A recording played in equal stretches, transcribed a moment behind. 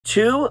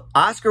Two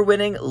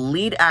Oscar-winning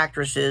lead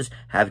actresses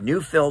have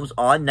new films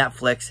on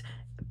Netflix,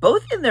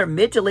 both in their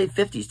mid to late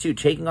 50s, too,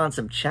 taking on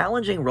some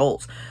challenging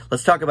roles.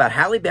 Let's talk about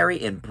Halle Berry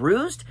in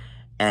Bruised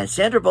and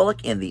Sandra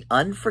Bullock in The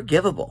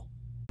Unforgivable.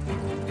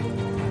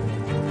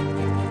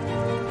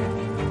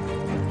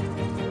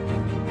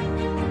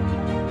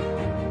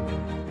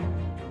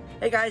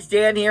 Hey guys,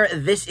 Dan here.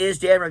 This is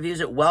Dan Reviews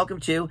It.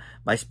 Welcome to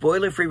my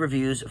spoiler-free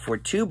reviews for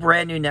two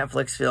brand new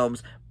Netflix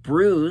films,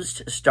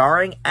 Bruised,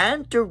 starring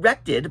and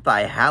directed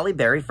by Halle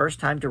Berry,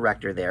 first-time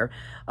director there,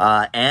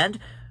 and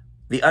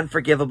The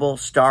Unforgivable,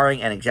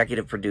 starring and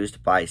executive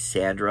produced by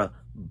Sandra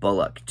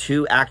Bullock.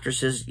 Two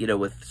actresses,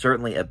 with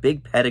certainly a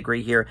big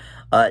pedigree here,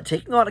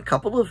 taking on a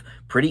couple of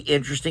pretty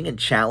interesting and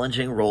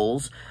challenging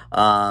roles,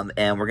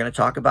 and we're going to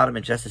talk about them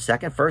in just a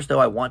second. First, though,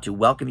 I want to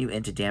welcome you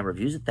into Dan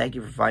Reviews It. Thank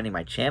you for finding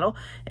my channel,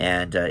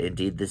 and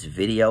indeed this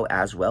video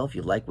as well. If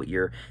you like what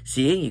you're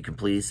seeing, you can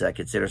please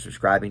consider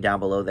subscribing down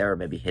below there, or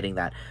maybe hitting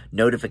that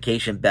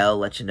notification bell,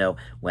 let you know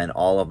when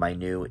all of my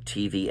new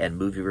TV and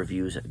movie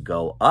reviews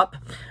go up.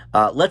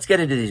 Let's get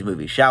into these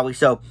movies, shall we?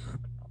 So,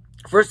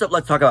 first up,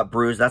 let's talk about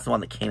Bruised. That's the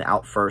one that came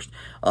out first.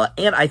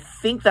 And I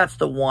think that's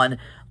the one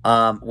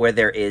where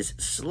there is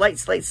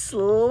slight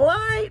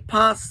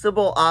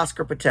possible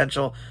Oscar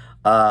potential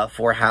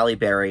for Halle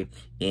Berry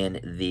in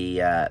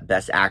the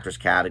Best Actress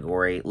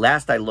category.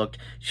 Last I looked,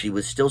 she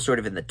was still sort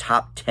of in the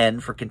top 10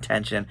 for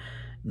contention.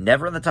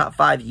 Never in the top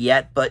 5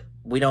 yet, but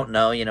we don't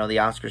know. The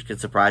Oscars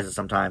could surprise us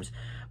sometimes.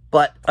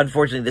 But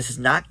unfortunately, this is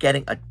not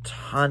getting a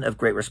ton of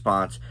great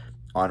response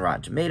on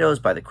Rotten Tomatoes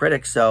by the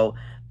critics, so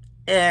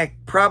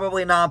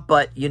probably not,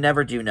 but you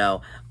never do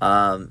know.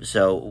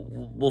 So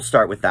we'll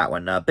start with that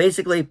one.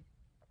 Basically,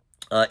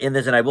 in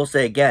this, and I will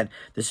say again,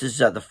 this is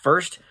the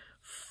first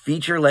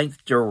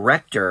feature-length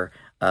director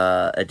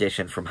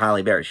edition from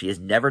Halle Berry. She has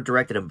never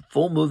directed a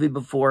full movie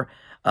before,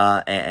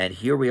 and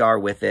here we are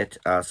with it.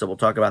 So we'll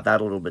talk about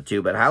that a little bit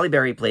too. But Halle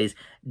Berry plays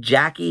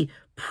Jackie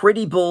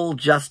Pretty Bull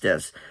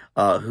Justice,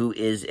 who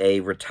is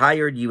a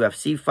retired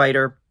UFC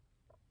fighter.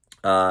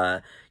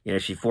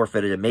 She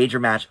forfeited a major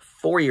match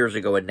 4 years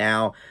ago, and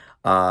now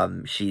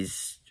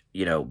she's,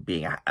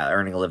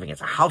 earning a living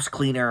as a house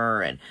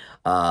cleaner and,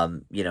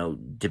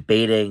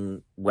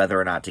 debating whether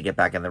or not to get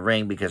back in the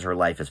ring because her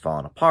life has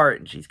fallen apart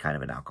and she's kind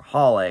of an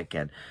alcoholic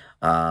and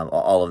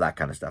all of that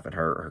kind of stuff. And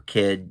her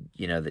kid,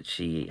 that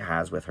she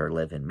has with her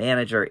live-in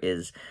manager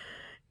is,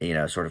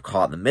 sort of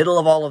caught in the middle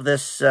of all of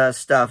this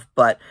stuff.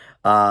 But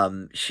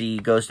she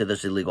goes to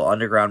this illegal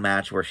underground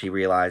match where she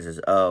realizes,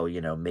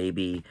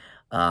 maybe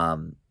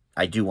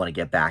I do want to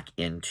get back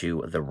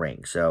into the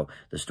ring. So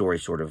the story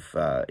sort of,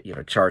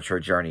 charts her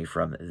journey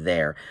from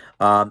there.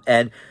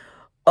 And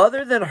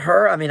other than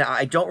her,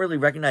 I don't really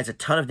recognize a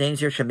ton of names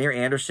here. Shamir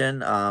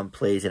Anderson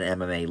plays an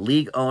MMA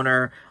league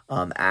owner.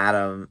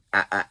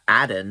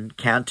 Aden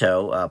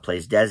Canto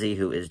plays Desi,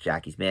 who is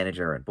Jackie's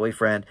manager and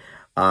boyfriend.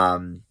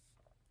 Halle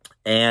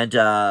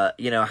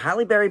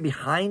Berry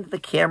behind the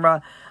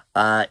camera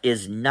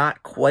is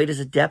not quite as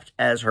adept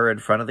as her in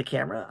front of the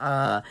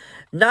camera.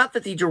 Not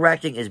that the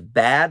directing is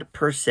bad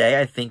per se.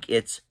 I think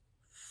it's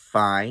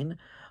fine.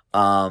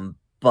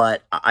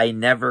 But I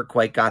never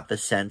quite got the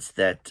sense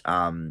that,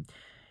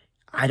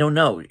 I don't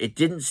know. It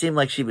didn't seem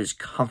like she was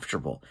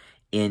comfortable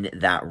in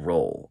that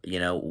role.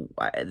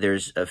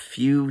 There's a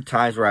few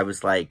times where I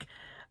was like,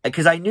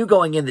 because I knew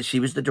going in that she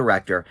was the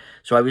director,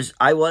 so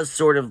I was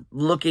sort of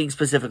looking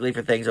specifically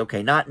for things,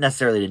 okay, not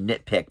necessarily to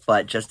nitpick,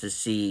 but just to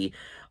see,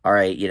 all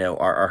right,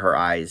 are her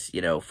eyes,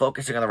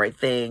 focusing on the right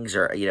things,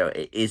 or,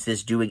 is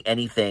this doing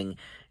anything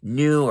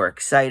new or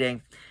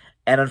exciting?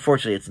 And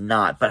unfortunately, it's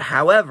not. But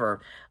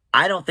however,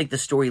 I don't think the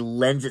story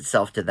lends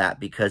itself to that,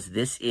 because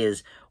this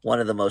is one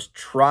of the most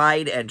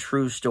tried and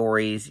true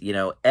stories,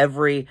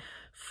 every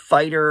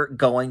fighter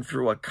going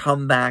through a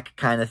comeback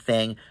kind of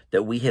thing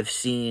that we have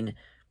seen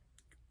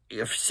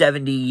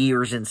 70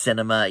 years in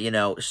cinema.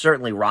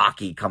 Certainly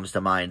Rocky comes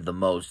to mind the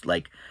most,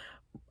 like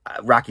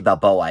Rocky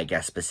Balboa, I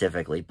guess,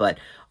 specifically. But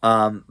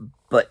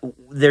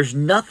there's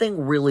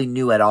nothing really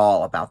new at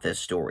all about this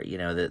story.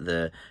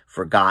 The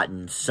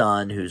forgotten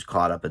son who's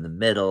caught up in the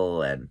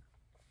middle, and,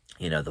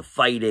 the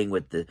fighting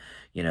with the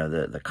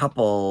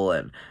couple,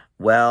 and,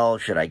 well,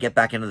 should I get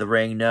back into the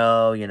ring?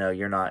 No,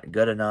 you're not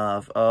good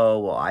enough. Oh,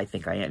 well, I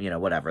think I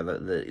am, whatever.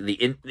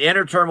 The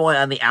inner turmoil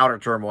and the outer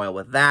turmoil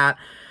with that.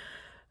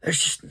 There's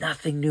just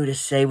nothing new to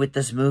say with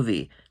this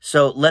movie.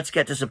 So let's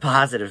get to some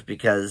positives,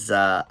 because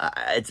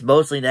it's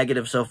mostly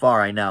negative so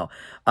far, I know.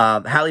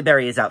 Halle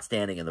Berry is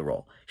outstanding in the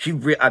role. She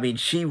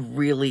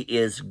really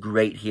is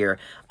great here.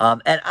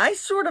 And I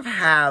sort of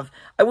have,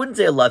 I wouldn't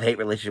say a love-hate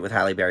relationship with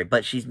Halle Berry,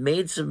 but she's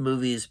made some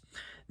movies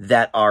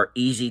that are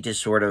easy to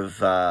sort of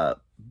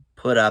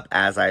put up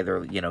as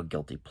either,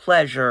 guilty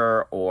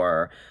pleasure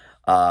or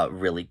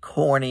really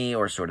corny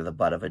or sort of the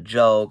butt of a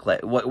joke.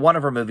 Like one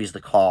of her movies,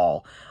 The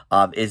Call,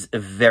 is a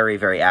very,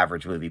 very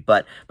average movie.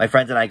 But my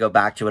friends and I go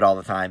back to it all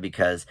the time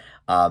because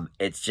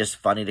it's just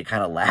funny to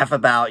kind of laugh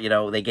about. You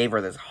know, they gave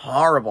her this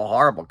horrible,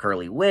 horrible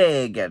curly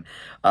wig, and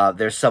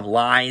there's some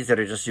lines that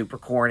are just super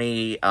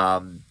corny.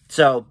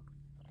 So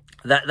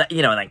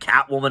you know, and then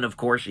Catwoman, of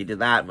course, she did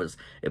that.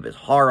 It was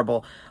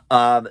horrible.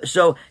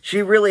 So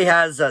she really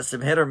has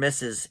some hit or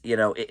misses, you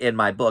know, in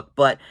my book.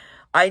 But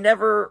I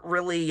never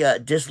really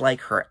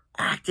dislike her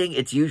acting.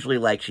 It's usually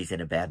like she's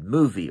in a bad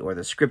movie or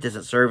the script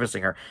isn't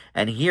servicing her.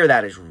 And here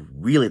that is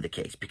really the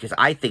case, because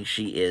I think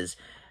she is,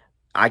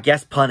 I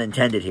guess pun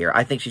intended here,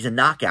 I think she's a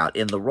knockout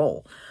in the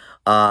role.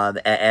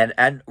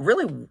 And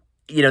really,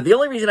 you know, the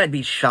only reason I'd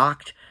be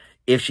shocked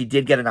if she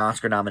did get an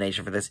Oscar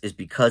nomination for this is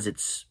because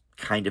it's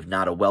kind of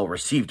not a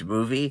well-received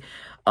movie.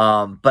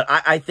 But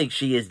I think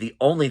she is the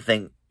only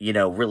thing, you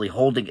know, really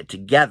holding it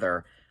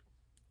together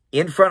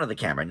in front of the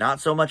camera, not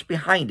so much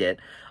behind it.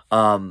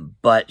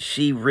 But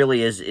she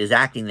really is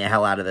acting the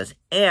hell out of this,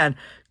 and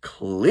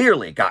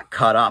clearly got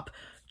cut up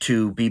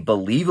to be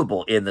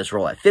believable in this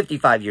role. At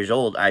 55 years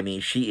old, I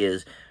mean, she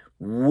is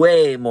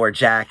way more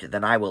jacked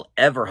than I will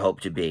ever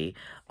hope to be.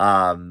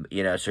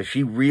 You know, so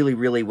she really,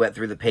 really went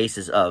through the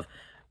paces of,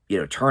 you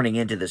know, turning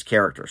into this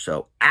character.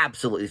 So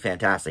absolutely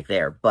fantastic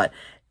there. But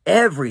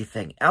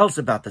everything else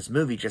about this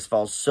movie just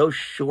falls so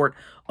short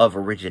of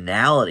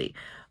originality.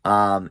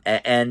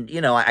 And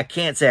you know, I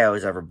can't say I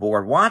was ever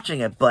bored watching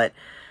it, but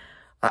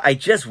I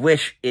just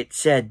wish it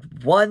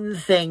said one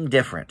thing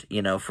different,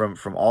 you know, from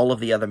all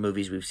of the other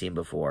movies we've seen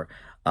before,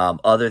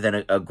 other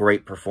than a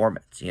great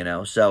performance, you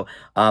know. So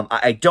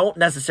I don't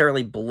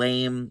necessarily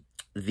blame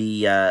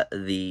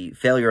the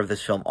failure of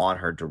this film on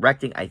her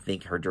directing. I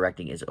think her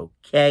directing is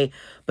okay,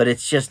 but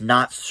it's just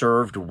not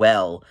served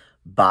well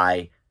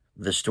by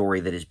the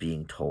story that is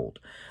being told.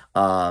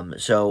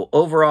 So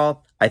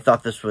overall, I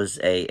thought this was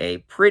a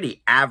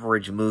pretty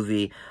average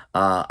movie.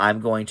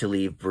 I'm going to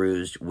leave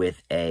Bruised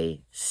with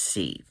a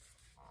C.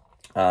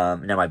 Now,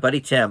 my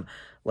buddy Tim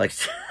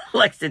likes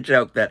to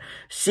joke that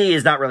C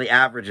is not really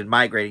average in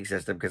my grading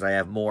system because I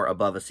have more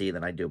above a C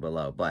than I do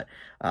below. But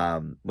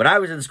when I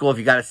was in school, if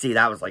you got a C,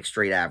 that was like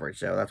straight average.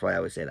 So that's why I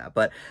always say that.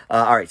 But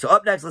all right, so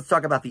up next, let's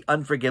talk about The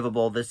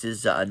Unforgivable. This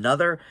is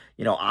another,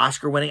 you know,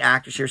 Oscar-winning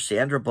actress here,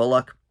 Sandra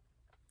Bullock.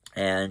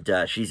 And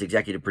she's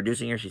executive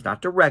producing here. She's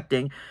not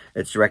directing.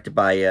 It's directed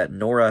by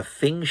Nora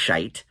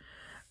Fingscheidt,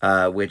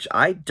 which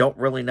I don't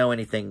really know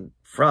anything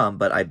from,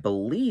 but I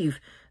believe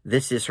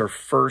this is her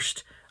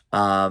first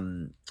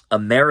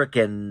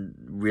American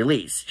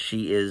release.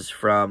 She is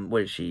from,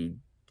 what is she,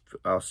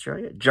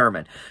 Australia?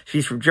 German.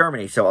 She's from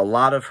Germany, so a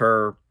lot of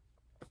her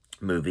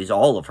movies,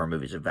 all of her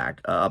movies, in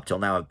fact, up till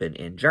now have been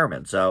in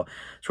German. So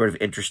sort of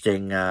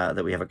interesting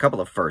that we have a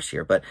couple of firsts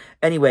here. But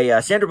anyway,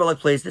 Sandra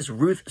Bullock plays this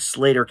Ruth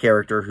Slater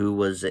character who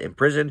was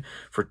imprisoned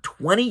for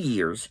 20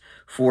 years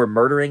for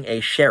murdering a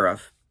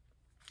sheriff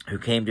who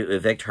came to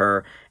evict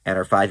her and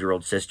her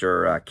 5-year-old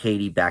sister,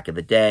 Katie, back in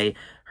the day.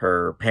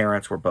 Her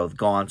parents were both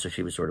gone, so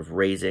she was sort of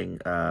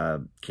raising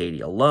Katie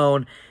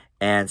alone.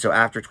 And so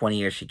after 20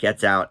 years, she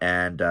gets out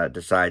and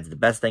decides the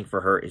best thing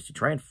for her is to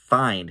try and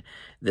find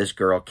this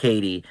girl,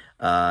 Katie,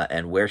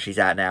 and where she's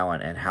at now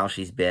and how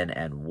she's been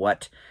and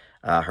what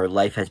her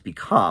life has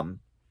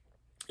become,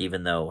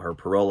 even though her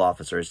parole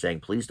officer is saying,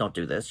 please don't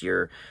do this.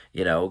 You're,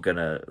 you know, going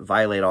to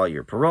violate all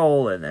your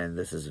parole, and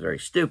this is very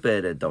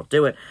stupid, and don't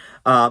do it.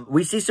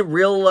 We see some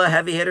real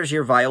heavy hitters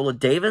here. Viola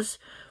Davis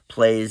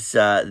plays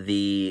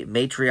the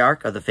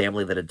matriarch of the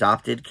family that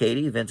adopted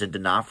Katie. Vincent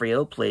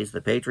D'Onofrio plays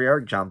the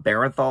patriarch. John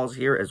Barenthal's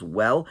here as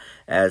well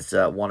as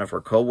one of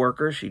her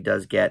co-workers. She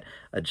does get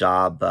a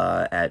job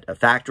at a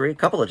factory, a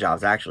couple of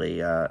jobs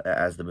actually,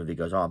 as the movie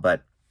goes on.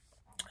 But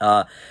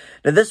now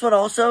this one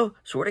also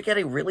sort of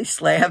getting really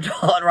slammed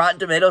on Rotten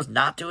Tomatoes,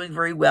 not doing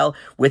very well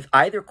with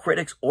either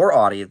critics or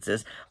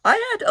audiences. I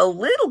had a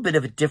little bit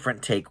of a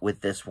different take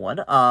with this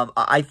one.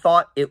 I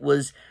thought it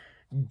was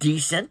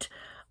decent.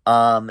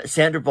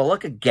 Sandra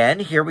Bullock, again,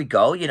 here we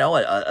go, you know,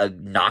 a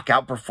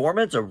knockout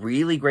performance, a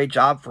really great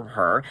job from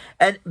her.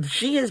 And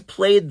she has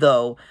played,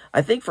 though,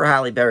 I think for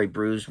Halle Berry,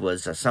 Bruised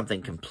was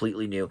something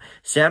completely new.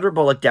 Sandra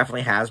Bullock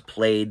definitely has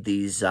played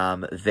these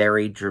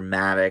very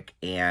dramatic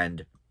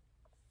and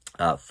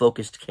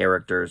focused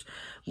characters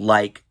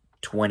like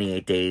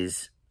 28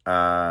 Days,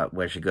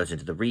 where she goes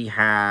into the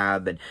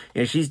rehab. And,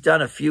 you know, she's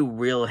done a few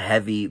real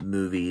heavy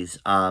movies.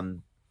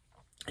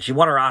 She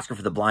won her Oscar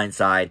for The Blind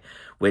Side,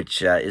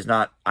 which is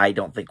not, I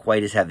don't think,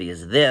 quite as heavy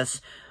as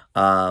this,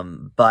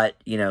 but,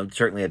 you know,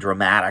 certainly a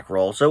dramatic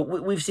role. So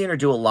we've seen her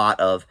do a lot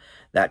of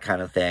that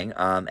kind of thing,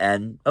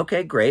 and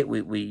okay, great,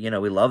 we you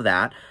know, we love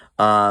that.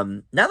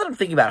 Now that I'm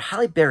thinking about it,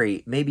 Halle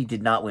Berry maybe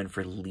did not win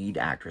for lead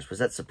actress. Was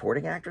that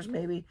supporting actress,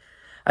 maybe?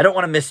 I don't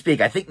want to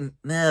misspeak. I think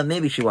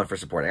maybe she won for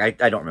supporting.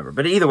 I don't remember.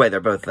 But either way, they're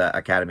both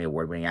Academy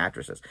Award-winning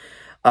actresses.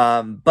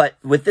 But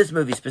with this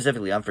movie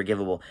specifically,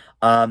 Unforgivable,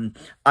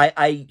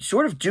 I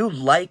sort of do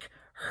like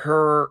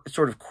her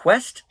sort of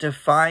quest to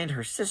find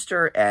her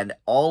sister and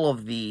all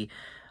of the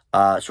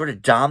sort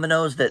of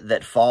dominoes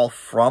that fall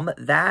from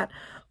that.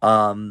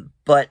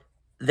 But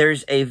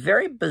there's a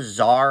very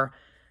bizarre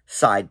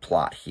side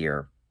plot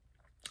here.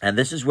 And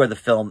this is where the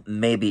film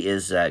maybe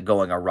is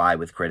going awry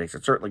with critics.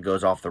 It certainly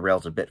goes off the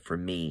rails a bit for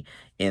me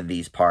in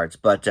these parts.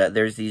 But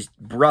there's these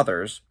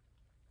brothers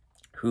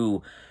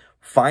who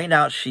find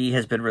out she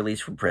has been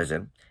released from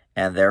prison.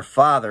 and their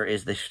father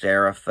is the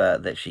sheriff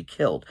that she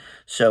killed.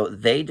 So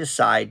they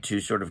decide to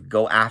sort of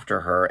go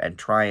after her and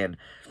try and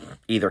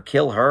either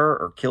kill her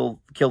or kill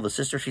the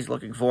sister she's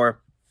looking for.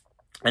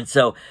 And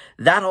so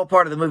that whole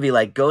part of the movie,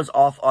 like, goes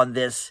off on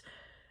this,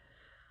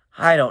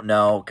 I don't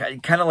know,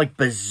 kind of like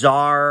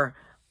bizarre,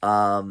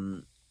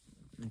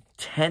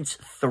 tense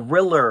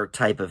thriller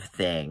type of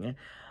thing.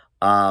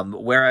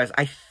 Whereas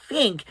I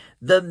think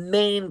the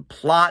main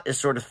plot is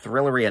sort of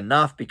thrillery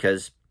enough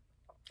because,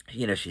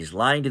 you know, she's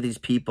lying to these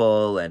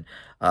people and,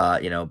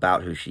 you know,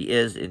 about who she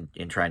is in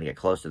trying to get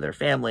close to their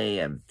family.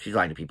 And she's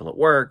lying to people at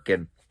work.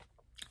 And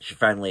she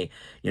finally,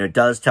 you know,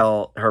 does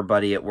tell her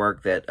buddy at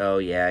work that, oh,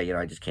 yeah, you know,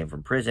 I just came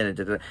from prison.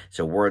 And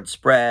so word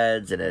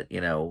spreads, and it,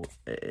 you know,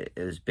 it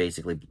is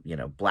basically, you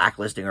know,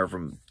 blacklisting her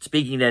from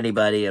speaking to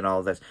anybody and all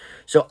of this.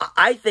 So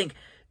I think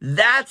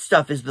that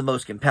stuff is the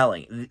most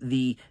compelling.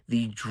 The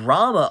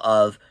drama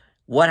of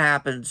what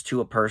happens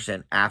to a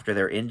person after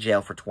they're in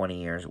jail for 20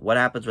 years. What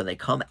happens when they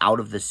come out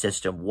of the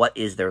system? What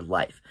is their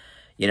life?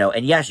 You know,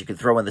 and yes, you can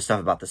throw in the stuff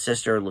about the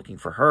sister looking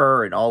for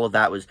her, and all of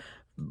that was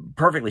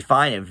perfectly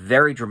fine and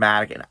very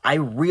dramatic, and I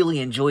really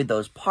enjoyed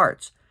those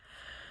parts.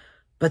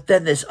 But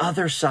then this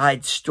other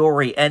side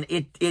story, and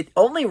it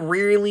only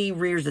really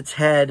rears its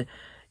head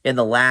in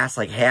the last,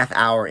 like, half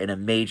hour in a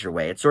major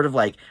way. It's sort of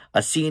like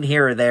a scene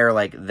here or there,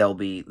 like,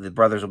 the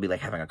brothers will be,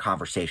 like, having a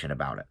conversation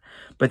about it.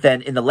 But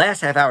then in the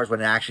last half hour is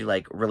when it actually,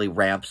 like, really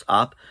ramps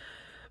up.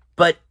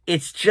 But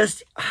it's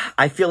just,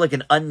 I feel like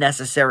an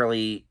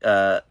unnecessarily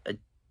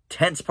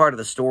tense part of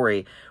the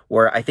story,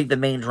 where I think the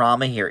main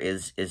drama here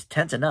is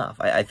tense enough.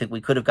 I think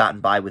we could have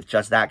gotten by with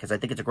just that, because I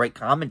think it's a great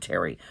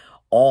commentary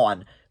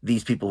on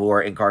these people who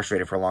are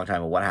incarcerated for a long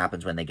time and what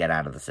happens when they get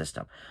out of the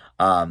system.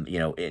 You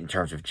know, in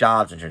terms of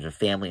jobs, in terms of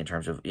family, in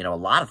terms of, you know, a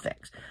lot of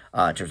things,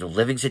 in terms of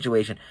living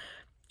situation.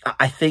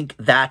 I think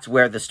that's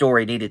where the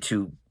story needed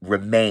to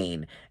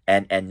remain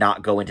and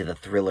not go into the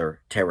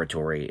thriller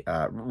territory,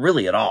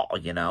 really at all,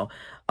 you know.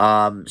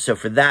 So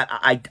for that,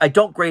 I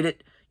don't grade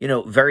it, you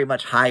know, very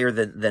much higher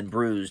than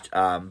Bruised,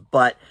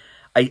 but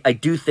I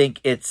do think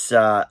it's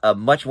a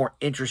much more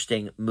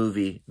interesting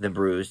movie than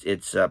Bruised.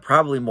 It's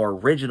probably more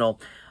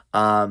original,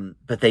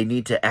 but they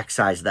need to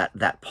excise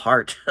that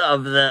part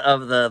of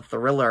the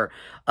thriller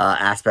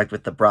aspect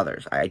with the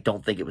brothers. I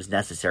don't think it was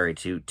necessary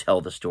to tell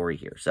the story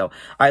here. So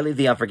I leave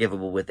The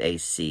Unforgivable with a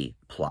C+.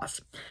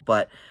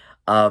 But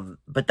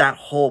that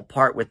whole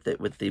part with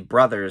the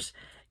brothers,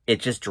 it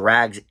just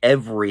drags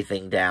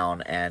everything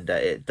down, and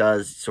it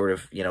does sort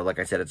of, you know, like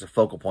I said, it's a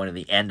focal point of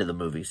the end of the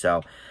movie.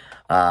 So,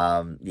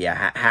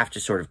 yeah, have to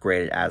sort of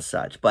grade it as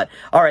such. But,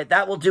 all right,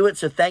 that will do it.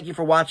 So thank you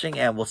for watching,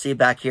 and we'll see you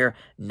back here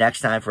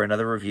next time for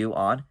another review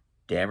on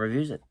Dan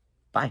Reviews It.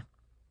 Bye.